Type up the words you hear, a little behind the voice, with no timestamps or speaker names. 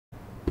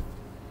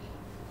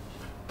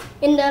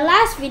In the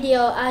last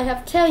video, I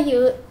have told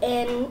you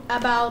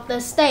about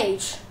the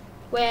stage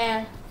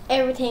where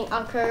everything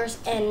occurs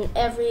and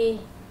every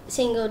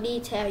single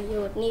detail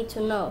you would need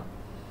to know.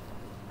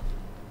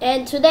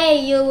 And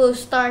today you will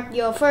start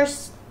your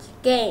first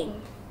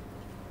game,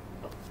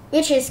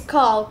 which is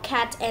called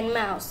Cat and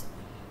Mouse.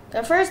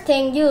 The first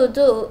thing you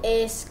do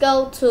is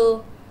go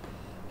to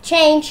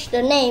change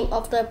the name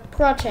of the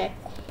project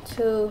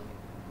to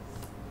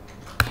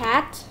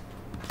Cat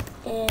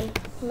and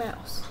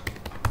Mouse.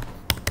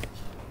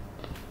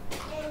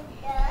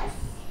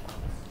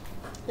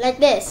 Like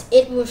this,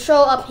 it will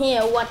show up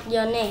here what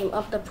your name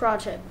of the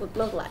project would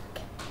look like.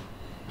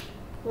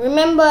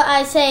 Remember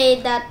I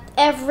say that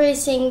every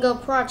single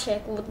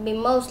project would be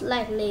most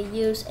likely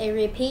use a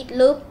repeat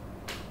loop?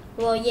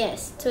 Well,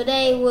 yes,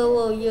 today we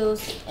will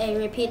use a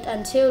repeat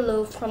until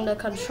loop from the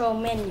control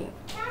menu.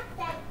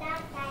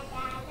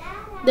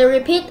 The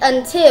repeat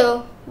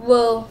until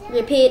will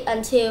repeat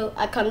until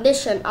a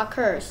condition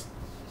occurs.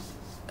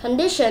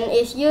 Condition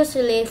is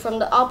usually from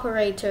the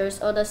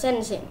operators or the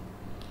sensing.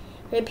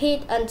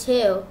 Repeat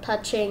until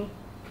touching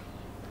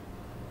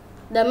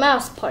the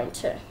mouse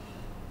pointer.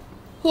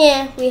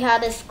 Here we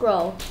have the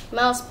scroll,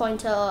 mouse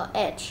pointer or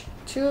edge.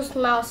 Choose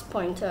mouse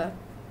pointer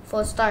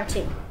for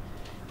starting.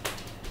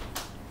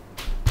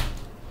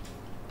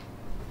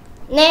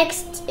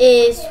 Next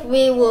is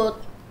we will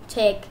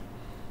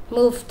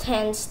move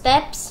 10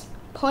 steps,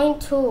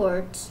 point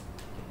towards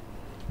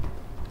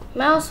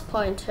mouse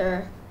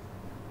pointer,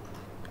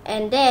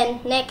 and then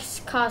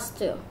next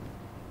costume.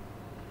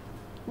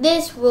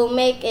 This will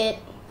make it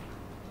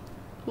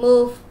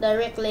move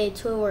directly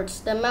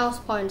towards the mouse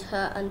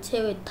pointer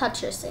until it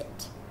touches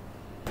it.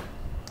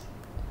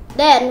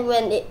 Then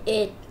when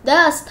it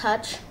does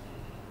touch,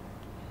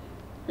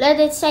 let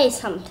it say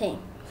something.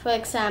 For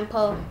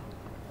example,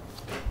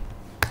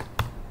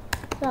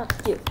 not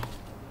you.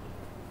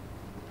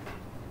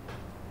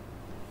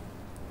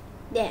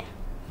 There.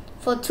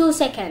 For 2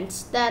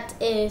 seconds, that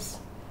is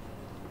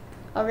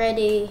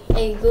already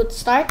a good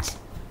start.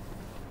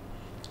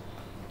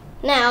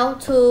 Now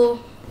to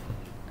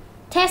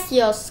test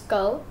your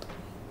code,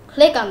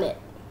 click on it.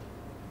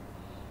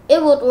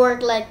 It would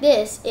work like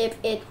this if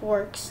it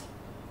works.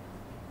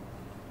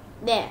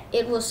 There,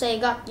 it will say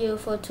got you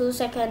for 2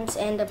 seconds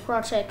and the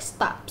project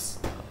stops.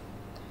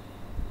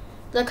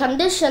 The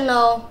condition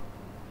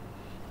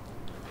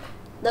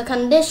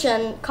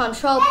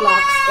control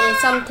blocks is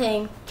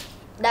something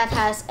that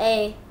has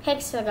a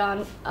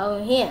hexagon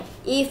over here.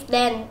 If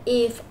then,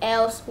 if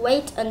else,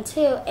 wait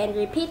until, and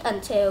repeat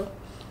until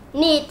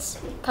needs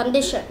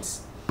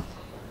conditions.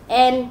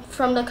 And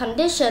from the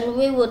condition,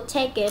 we would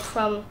take it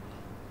from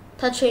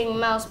touching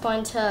mouse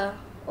pointer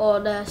or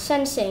the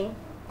sensing,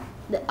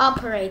 the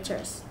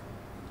operators.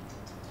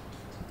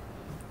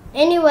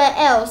 Anywhere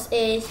else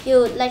is you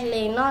would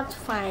likely not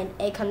find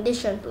a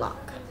condition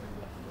block.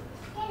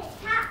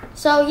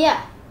 So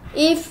yeah,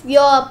 if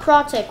your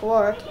project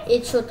works,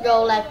 it should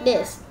go like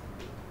this.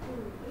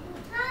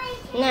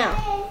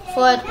 Now,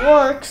 for it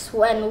works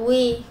when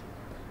we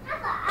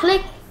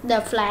click the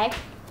flag,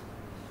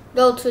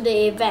 go to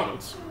the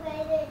event.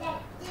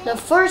 The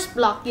first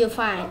block you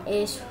find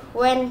is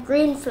when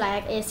green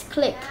flag is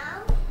clicked.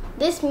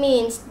 This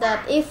means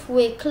that if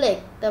we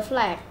click the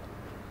flag,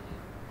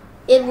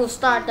 it will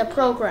start the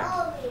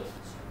program.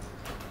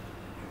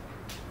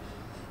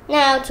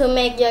 Now to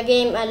make your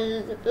game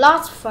a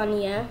lot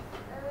funnier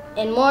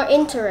and more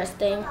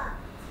interesting,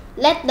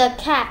 let the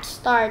cat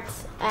start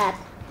at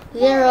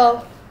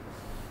 0,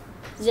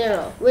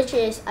 0, which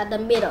is at the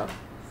middle.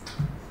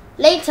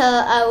 Later,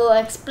 I will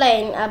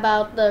explain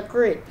about the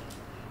grid.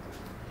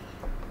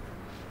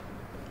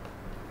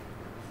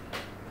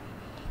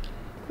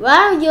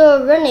 While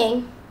you're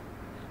running,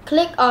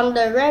 click on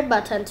the red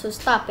button to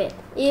stop it,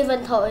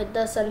 even though it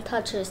doesn't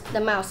touch the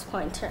mouse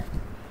pointer.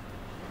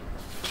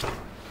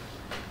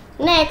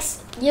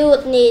 Next, you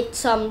would need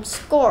some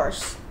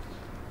scores.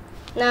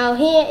 Now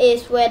here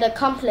is where the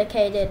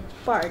complicated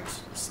part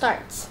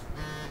starts.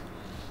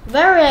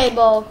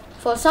 Variable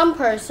for some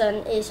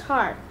person is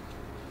hard.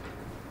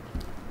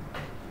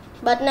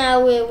 But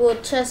now we will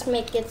just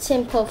make it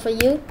simple for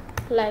you,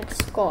 like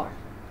score.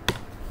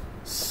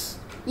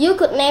 You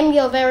could name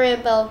your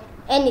variable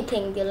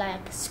anything you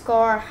like,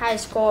 score, high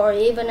score, or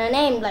even a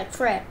name like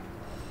Fred.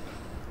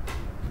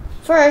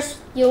 First,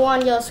 you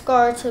want your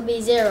score to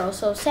be 0,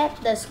 so set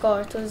the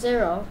score to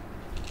 0.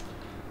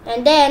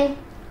 And then,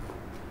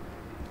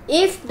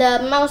 if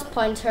the mouse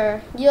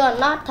pointer, you are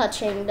not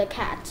touching the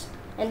cat,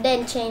 and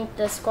then change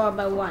the score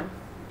by 1.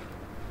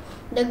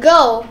 The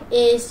goal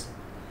is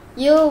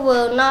you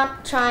will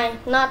not try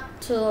not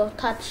to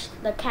touch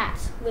the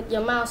cat with your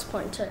mouse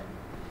pointer.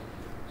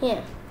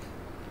 Here.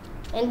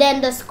 And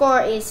then the score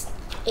is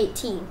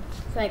 18,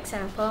 for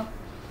example.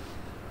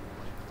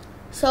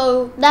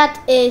 So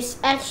that is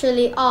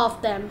actually all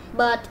of them.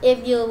 But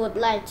if you would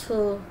like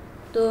to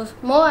do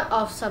more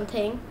of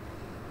something,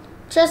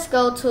 just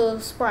go to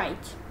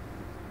sprite.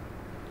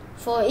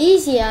 For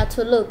easier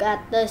to look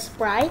at the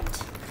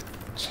sprite,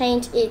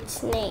 change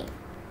its name.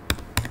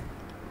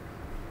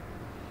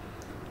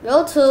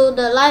 Go to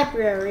the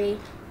library,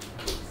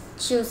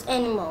 choose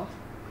animal.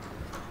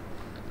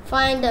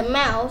 Find the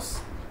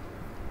mouse.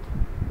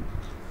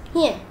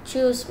 Here,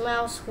 choose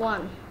mouse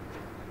 1.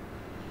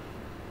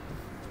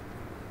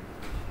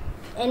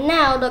 And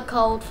now the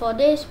code for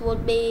this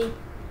would be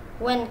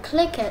when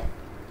click it,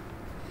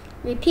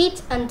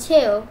 repeat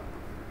until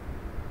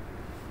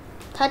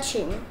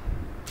touching.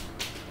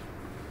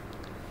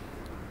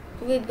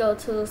 We go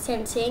to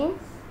sensing,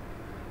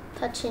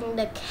 touching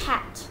the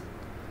cat.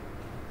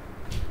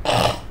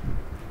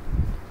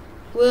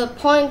 We'll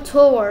point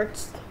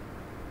towards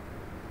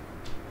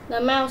the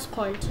mouse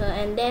pointer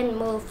and then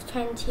move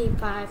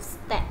 25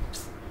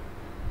 steps.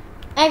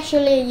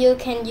 Actually, you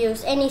can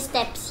use any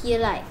steps you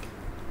like.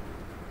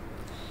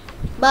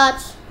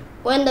 But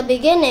when the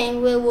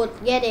beginning, we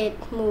would get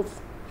it moved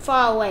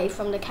far away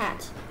from the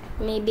cat.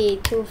 Maybe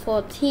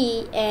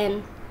 240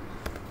 and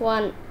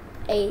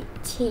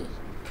 180.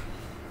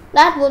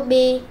 That would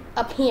be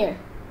up here,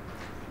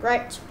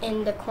 right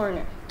in the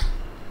corner.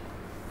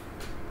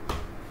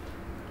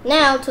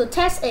 Now to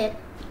test it,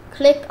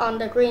 click on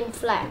the green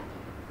flag.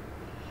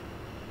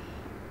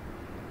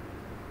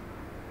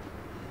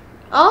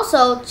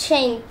 Also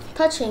change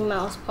touching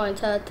mouse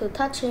pointer to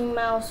touching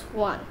mouse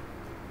 1.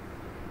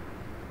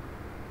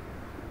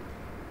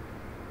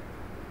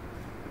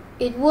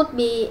 It would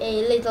be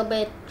a little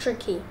bit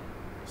tricky.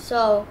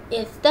 So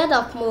instead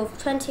of move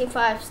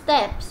 25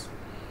 steps,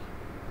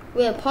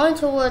 we'll point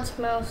towards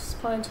mouse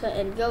pointer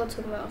and go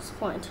to mouse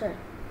pointer.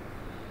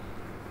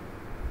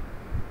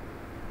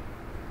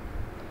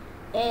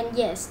 And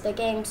yes, the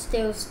game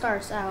still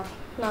starts out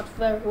not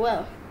very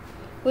well.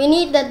 We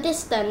need the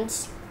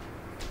distance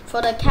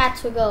for the cat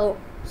to go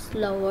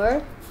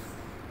slower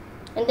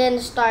and then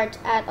start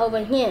at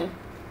over here,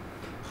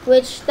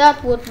 which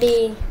that would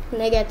be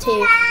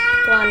negative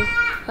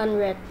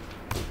 100,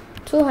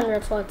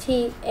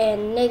 240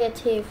 and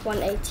negative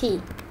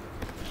 180.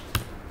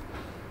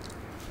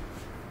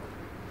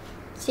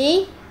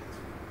 See?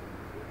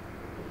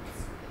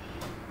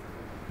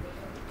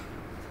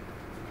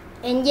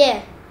 And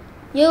yeah,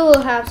 you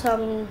will have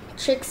some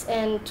tricks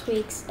and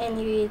tweaks,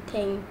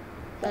 anything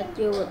that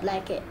you would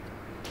like it.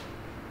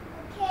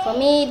 For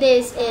me,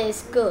 this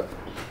is good.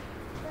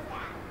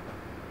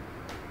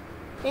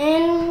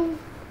 And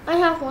I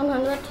have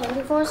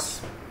 124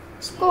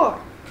 score,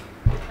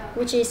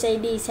 which is a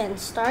decent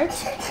start.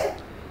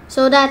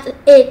 So that's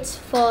it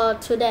for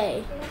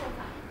today.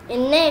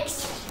 And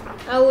next,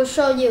 I will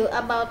show you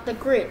about the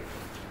grid.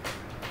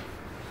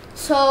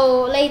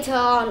 So later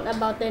on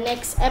about the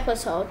next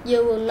episode,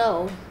 you will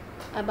know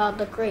about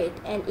the grid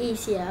and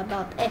easier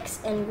about X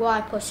and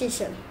Y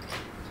position.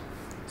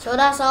 So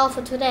that's all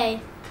for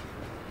today.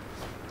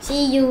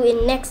 See you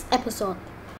in next episode.